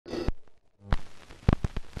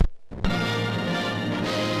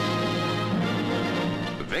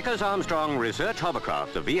Vickers Armstrong Research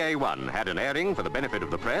Hovercraft, the VA1, had an airing for the benefit of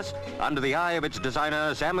the press under the eye of its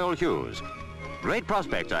designer, Samuel Hughes. Great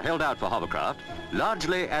prospects are held out for Hovercraft,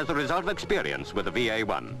 largely as the result of experience with the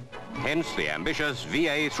VA1. Hence the ambitious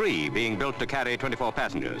VA3 being built to carry 24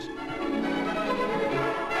 passengers.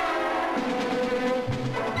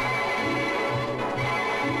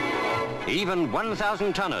 Even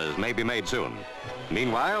 1,000 tonners may be made soon.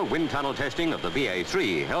 Meanwhile, wind tunnel testing of the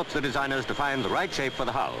VA3 helps the designers to find the right shape for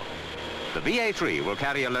the hull. The VA3 will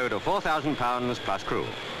carry a load of 4,000 pounds plus crew.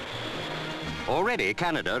 Already,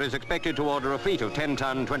 Canada is expected to order a fleet of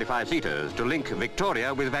 10-ton 25-seaters to link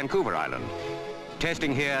Victoria with Vancouver Island.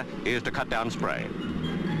 Testing here is to cut down spray.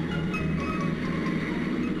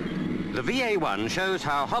 The VA1 shows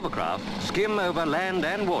how hovercraft skim over land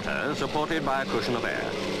and water supported by a cushion of air.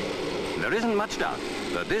 There isn't much doubt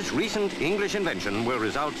that this recent English invention will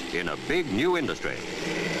result in a big new industry.